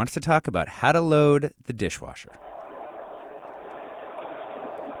Livermore, who wants to talk about how to load the dishwasher.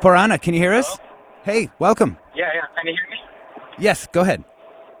 Borana, can you hear us? Hey, welcome. Yeah. Can you hear me? Yes, go ahead.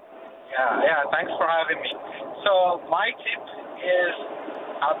 Yeah. Thanks for having me. So my tip is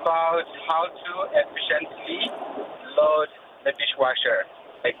about how to efficiently load the dishwasher.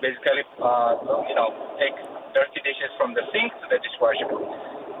 Like basically, take dirty dishes from the sink to the dishwasher.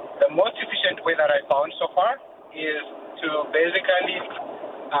 The most efficient way that I found so far is to basically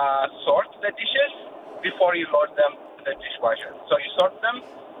sort the dishes before you load them to the dishwasher. So you sort them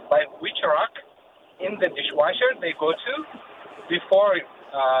by which rack in the dishwasher they go to before you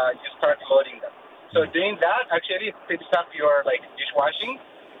start loading them. So doing that actually speeds up your dishwashing,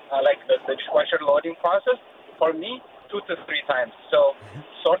 the dishwasher loading process. For me, 2 to 3 times. So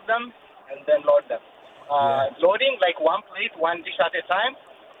sort them and then load them. Loading one plate, one dish at a time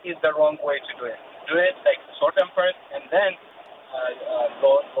is the wrong way to do it. Do it sort them first and then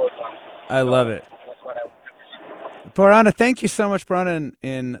load one. I love it. That's what I would do. Borana, thank you so much, Borana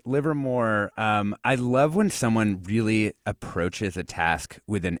in Livermore. I love when someone really approaches a task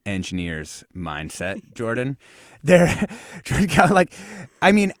with an engineer's mindset, Jordan.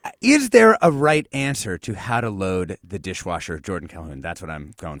 Is there a right answer to how to load the dishwasher, Jordan Calhoun? That's what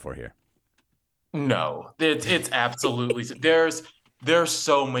I'm going for here. No, it's absolutely there's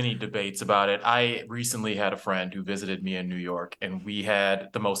so many debates about it. I recently had a friend who visited me in New York, and we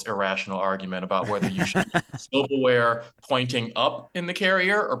had the most irrational argument about whether you should use silverware pointing up in the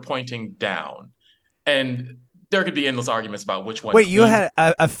carrier or pointing down. And there could be endless arguments about which one. Wait, you had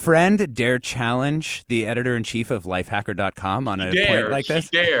a friend dare challenge the editor-in-chief of lifehacker.com on a point like this? She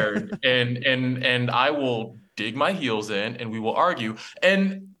dared. and I will dig my heels in and we will argue.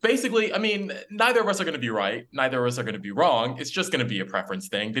 And basically, neither of us are going to be right. Neither of us are going to be wrong. It's just going to be a preference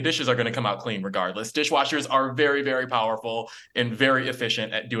thing. The dishes are going to come out clean regardless. Dishwashers are very, very powerful and very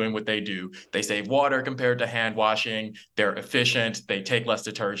efficient at doing what they do. They save water compared to hand washing. They're efficient. They take less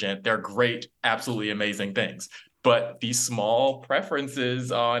detergent. They're great, absolutely amazing things. But these small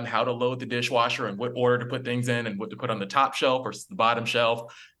preferences on how to load the dishwasher and what order to put things in and what to put on the top shelf versus the bottom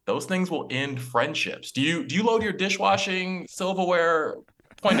shelf, those things will end friendships. Do you load your dishwashing silverware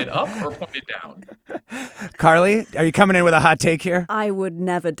pointed up or pointed down? Carly, are you coming in with a hot take here? I would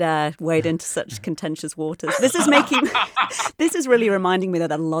never dare wade into such contentious waters. This is really reminding me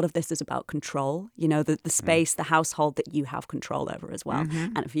that a lot of this is about control, the space, the household that you have control over as well.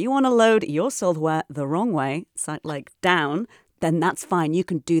 Mm-hmm. And if you want to load your silverware the wrong way, like down, then that's fine. You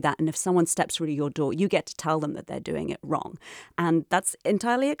can do that. And if someone steps through your door, you get to tell them that they're doing it wrong. And that's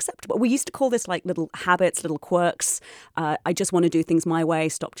entirely acceptable. We used to call this like little habits, little quirks. I just want to do things my way.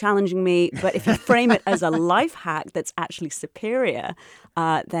 Stop challenging me. But if you frame it as a life hack that's actually superior,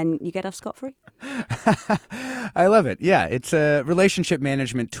 then you get off scot-free. I love it. Yeah, it's a relationship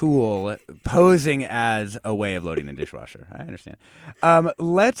management tool posing as a way of loading the dishwasher. I understand.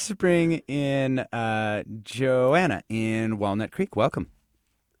 Let's bring in Joanna in Walnut Creek. Welcome.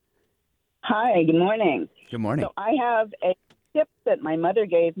 Hi, good morning. Good morning. So I have a tip that my mother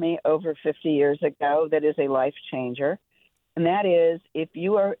gave me over 50 years ago that is a life changer. And that is, if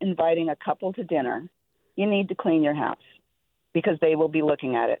you are inviting a couple to dinner, you need to clean your house because they will be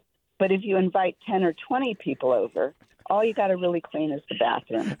looking at it. But if you invite 10 or 20 people over, all you got to really clean is the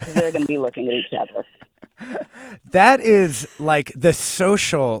bathroom because they're going to be looking at each other. That is like the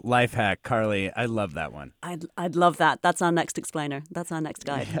social life hack, Carly. I love that one. I'd love that. That's our next explainer. That's our next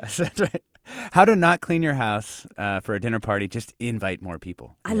guide. Yes, that's right. How to not clean your house for a dinner party. Just invite more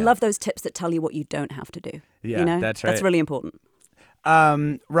people. I love those tips that tell you what you don't have to do. Yeah, you know? that's right. That's really important.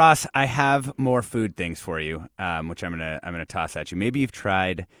 Ross, I have more food things for you, which I'm gonna toss at you. Maybe you've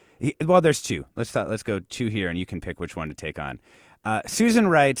tried. Well, there's two. Let's go two here, and you can pick which one to take on. Susan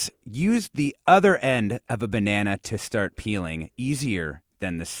writes, use the other end of a banana to start peeling, easier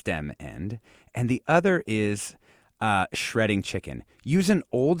than the stem end. And the other is shredding chicken. Use an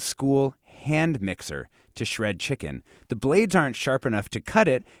old school hand mixer to shred chicken. The blades aren't sharp enough to cut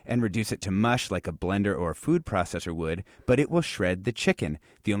it and reduce it to mush like a blender or a food processor would, but it will shred the chicken.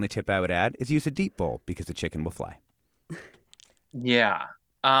 The only tip I would add is use a deep bowl because the chicken will fly. Yeah.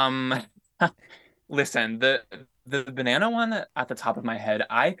 Listen, the banana one at the top of my head,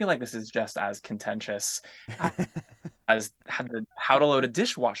 I feel like this is just as contentious as the how to load a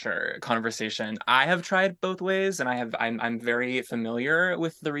dishwasher conversation. I have tried both ways, and I'm very familiar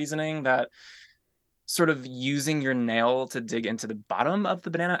with the reasoning that sort of using your nail to dig into the bottom of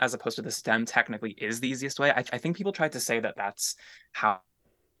the banana as opposed to the stem technically is the easiest way. I think people tried to say that that's how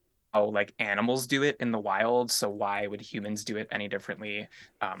like animals do it in the wild, so why would humans do it any differently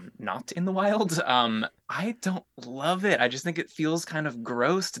not in the wild? I don't love it. I just think it feels kind of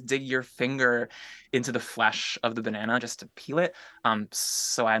gross to dig your finger into the flesh of the banana just to peel it.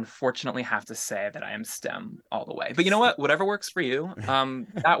 So I unfortunately have to say that I am stem all the way. But you know what? Whatever works for you,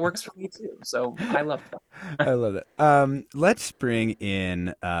 that works for me too. So I love that. I love it. Let's bring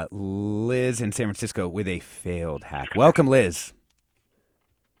in Liz in San Francisco with a failed hack. Welcome, Liz.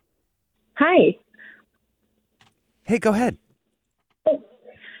 Hi. Hey, go ahead.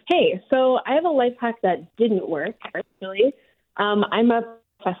 Hey, so I have a life hack that didn't work, actually. I'm a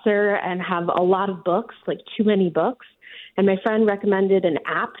professor and have a lot of books, like too many books. And my friend recommended an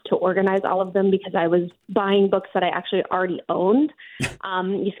app to organize all of them because I was buying books that I actually already owned.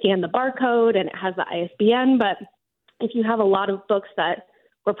 You scan the barcode and it has the ISBN, but if you have a lot of books that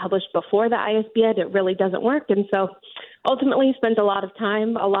were published before the ISBN, it really doesn't work. And so ultimately spent a lot of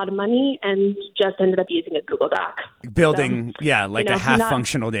time, a lot of money, and just ended up using a Google Doc. Building, a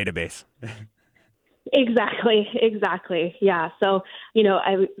half-functional database. Exactly. Yeah. So,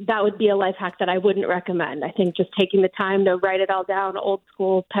 that would be a life hack that I wouldn't recommend. I think just taking the time to write it all down, old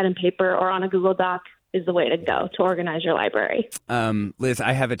school, pen and paper, or on a Google Doc is the way to go to organize your library. Liz,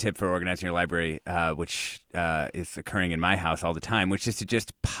 I have a tip for organizing your library, which is occurring in my house all the time, which is to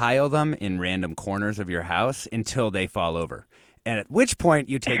just pile them in random corners of your house until they fall over. And at which point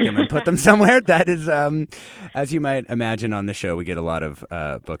you take them and put them somewhere. That is, as you might imagine on the show, we get a lot of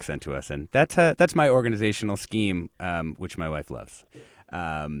books sent to us. And that's my organizational scheme, which my wife loves.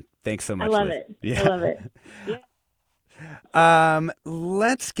 Thanks so much, I love Liz. it. Yeah. I love it. Yeah.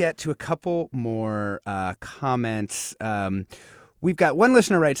 Let's get to a couple more comments. We've got one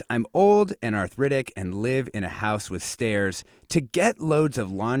listener writes, I'm old and arthritic and live in a house with stairs. To get loads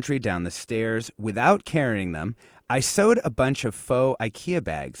of laundry down the stairs without carrying them, I sewed a bunch of faux IKEA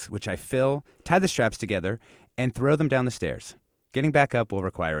bags, which I fill, tie the straps together, and throw them down the stairs. Getting back up will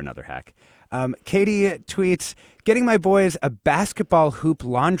require another hack. Katie tweets, getting my boys a basketball hoop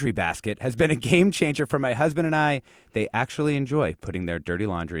laundry basket has been a game changer for my husband and I. They actually enjoy putting their dirty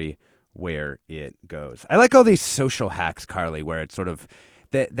laundry where it goes. I like all these social hacks, Carly, where it's sort of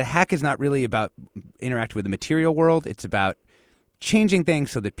the hack is not really about interacting with the material world. It's about changing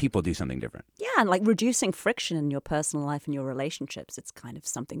things so that people do something different. Yeah, and like reducing friction in your personal life and your relationships. It's kind of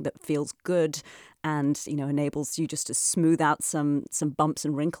something that feels good and, enables you just to smooth out some bumps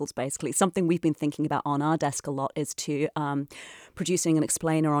and wrinkles, basically. Something we've been thinking about on our desk a lot is to producing an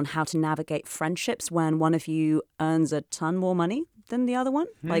explainer on how to navigate friendships when one of you earns a ton more money than the other one.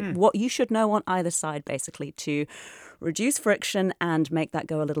 Like what you should know on either side, basically, to reduce friction and make that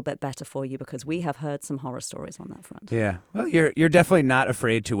go a little bit better for you, because we have heard some horror stories on that front. Yeah. Well, you're definitely not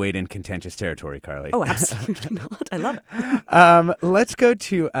afraid to wade in contentious territory, Carly. Oh, absolutely not. I love it. Let's go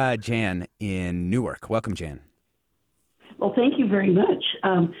to Jan in Newark. Welcome, Jan. Well, thank you very much.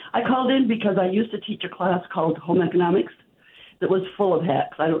 I called in because I used to teach a class called Home Economics that was full of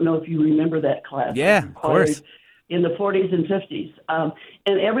hacks. I don't know if you remember that class. Yeah, of course. In the 40s and 50s.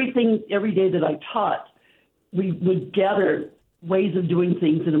 And every day that I taught, we would gather ways of doing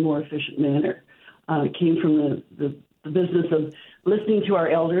things in a more efficient manner. It came from the business of listening to our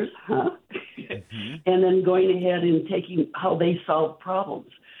elders, and then going ahead and taking how they solved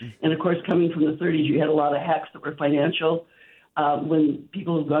problems. And, of course, coming from the 30s, you had a lot of hacks that were financial. When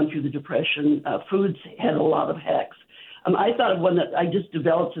people have gone through the Depression, foods had a lot of hacks. I thought of one that I just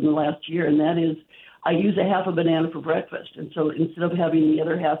developed in the last year, and that is I use a half a banana for breakfast. And so instead of having the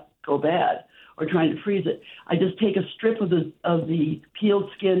other half go bad or trying to freeze it, I just take a strip of the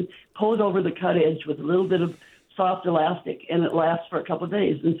peeled skin, pull it over the cut edge with a little bit of soft elastic, and it lasts for a couple of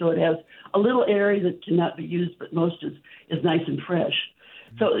days. And so it has a little area that cannot be used, but most is nice and fresh.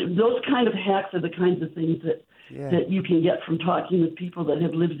 So those kind of hacks are the kinds of things that you can get from talking with people that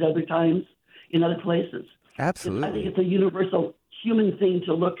have lived other times in other places. Absolutely. I think it's a universal human thing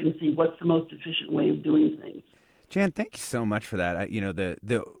to look and see what's the most efficient way of doing things. Jan, thank you so much for that.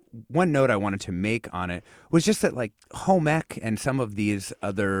 The one note I wanted to make on it was just that, like, home ec and some of these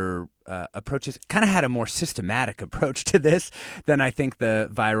other approaches kind of had a more systematic approach to this than I think the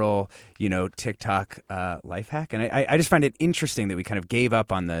viral, TikTok life hack. And I just find it interesting that we kind of gave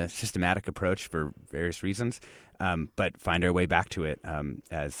up on the systematic approach for various reasons, but find our way back to it,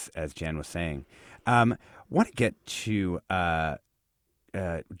 as Jan was saying. Want to get to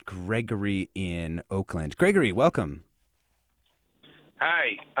Gregory in Oakland. Gregory, welcome.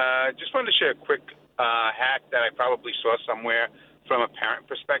 Hi. Just wanted to share a quick hack that I probably saw somewhere from a parent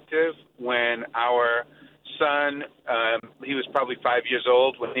perspective. When our son, he was probably 5 years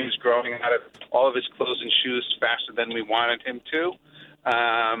old, when he was growing out of all of his clothes and shoes faster than we wanted him to,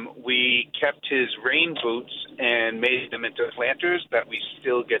 we kept his rain boots and made them into planters that we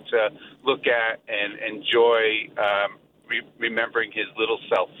still get to look at and enjoy, remembering his little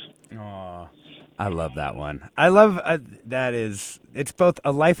self. Aww. I love that one. I love it's both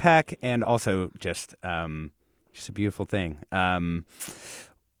a life hack and also just a beautiful thing.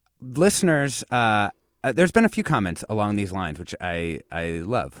 Listeners, there's been a few comments along these lines, which I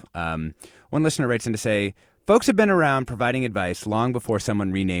love. One listener writes in to say, folks have been around providing advice long before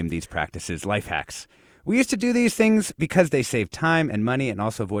someone renamed these practices life hacks. We used to do these things because they saved time and money and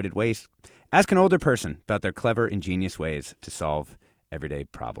also avoided waste. Ask an older person about their clever, ingenious ways to solve everyday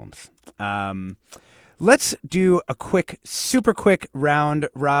problems. Let's do a super quick round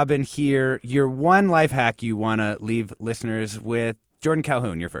robin here. Your one life hack you want to leave listeners with. Jordan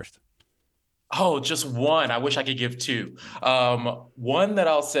Calhoun, you're first. Oh, just one. I wish I could give two. One that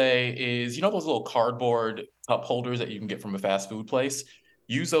I'll say is, those little cardboard cup holders that you can get from a fast food place?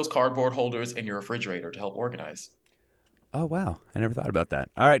 Use those cardboard holders in your refrigerator to help organize. Oh, wow. I never thought about that.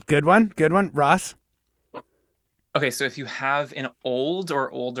 All right. Good one. Good one. Ross? Okay, so if you have an old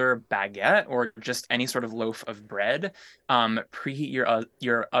or older baguette or just any sort of loaf of bread, preheat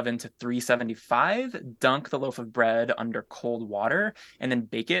your oven to 375, dunk the loaf of bread under cold water, and then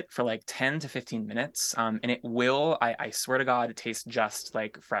bake it for like 10 to 15 minutes. And it will, I swear to God, it tastes just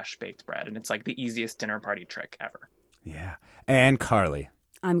like fresh baked bread. And it's like the easiest dinner party trick ever. Yeah. And Carly?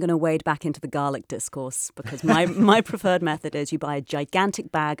 I'm going to wade back into the garlic discourse because my preferred method is you buy a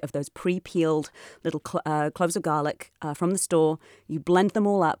gigantic bag of those pre-peeled little cloves of garlic from the store. You blend them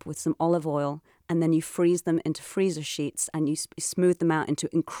all up with some olive oil, and then you freeze them into freezer sheets, and you smooth them out into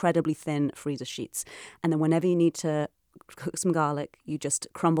incredibly thin freezer sheets. And then whenever you need to cook some garlic, you just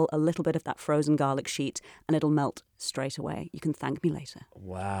crumble a little bit of that frozen garlic sheet, and it'll melt straight away. You can thank me later.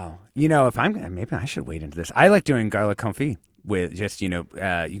 Wow. If maybe I should wade into this. I like doing garlic confit. With just, you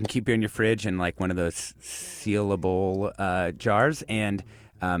can keep it in your fridge in like one of those sealable jars, and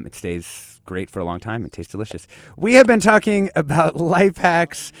it stays great for a long time. It tastes delicious. We have been talking about life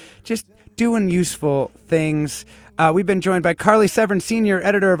hacks, just doing useful things. We've been joined by Carly Severin, Senior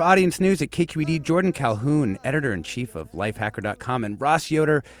Editor of Audience News at KQED, Jordan Calhoun, Editor-in-Chief of Lifehacker.com, and Ross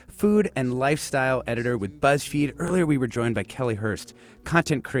Yoder, Food and Lifestyle Editor with BuzzFeed. Earlier, we were joined by Kelly Hurst,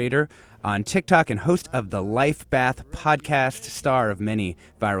 content creator on TikTok and host of the Life Bath podcast, star of many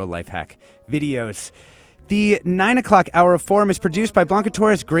viral life hack videos. The 9 o'clock hour of Forum is produced by Blanca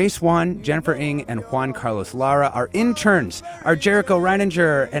Torres, Grace Wan, Jennifer Ng, and Juan Carlos Lara. Our interns are Jericho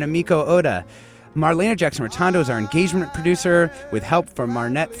Reininger and Amiko Oda. Marlena Jackson-Rotondo is our engagement producer, with help from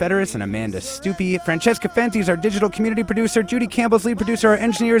Marnette Federis and Amanda Stupi. Francesca Fenty is our digital community producer. Judy Campbell's lead producer. Our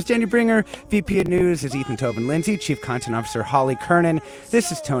engineer is Danny Bringer. VP of News is Ethan Tobin-Lindsay. Chief Content Officer Holly Kernan.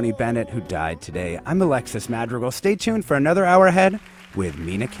 This is Tony Bennett, who died today. I'm Alexis Madrigal. Stay tuned for another hour ahead with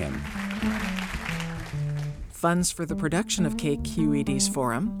Mina Kim. Funds for the production of KQED's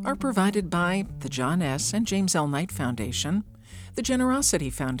Forum are provided by the John S. and James L. Knight Foundation, the Generosity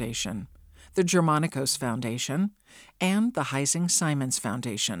Foundation, the Germanicos Foundation, and the Heising Simons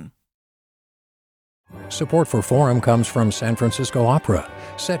Foundation. Support for Forum comes from San Francisco Opera.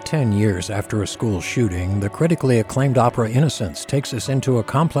 Set 10 years after a school shooting, the critically acclaimed opera Innocence takes us into a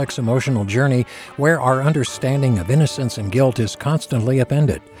complex emotional journey where our understanding of innocence and guilt is constantly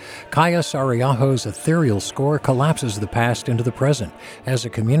upended. Kaya Sariaho's ethereal score collapses the past into the present as a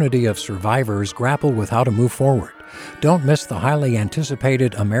community of survivors grapple with how to move forward. Don't miss the highly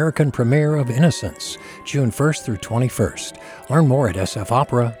anticipated American premiere of Innocence, June 1st through 21st. Learn more at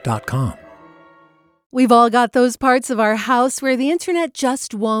sfopera.com. We've all got those parts of our house where the internet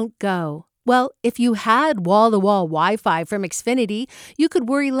just won't go. Well, if you had wall-to-wall Wi-Fi from Xfinity, you could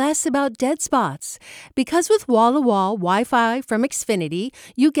worry less about dead spots. Because with wall-to-wall Wi-Fi from Xfinity,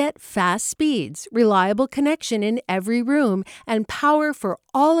 you get fast speeds, reliable connection in every room, and power for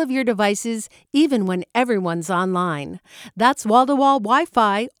all of your devices, even when everyone's online. That's wall-to-wall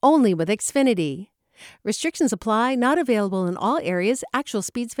Wi-Fi only with Xfinity. Restrictions apply, not available in all areas. Actual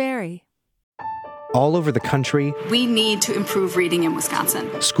speeds vary. All over the country, we need to improve reading in Wisconsin.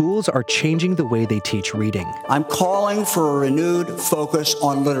 Schools are changing the way they teach reading. I'm calling for a renewed focus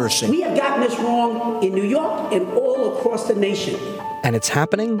on literacy. We have gotten this wrong in New York and all across the nation. And it's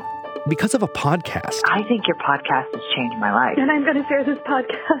happening because of a podcast. I think your podcast has changed my life. And I'm going to share this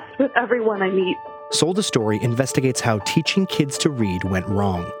podcast with everyone I meet. Sold a Story investigates how teaching kids to read went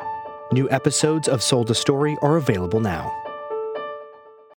wrong. New episodes of Sold a Story are available now.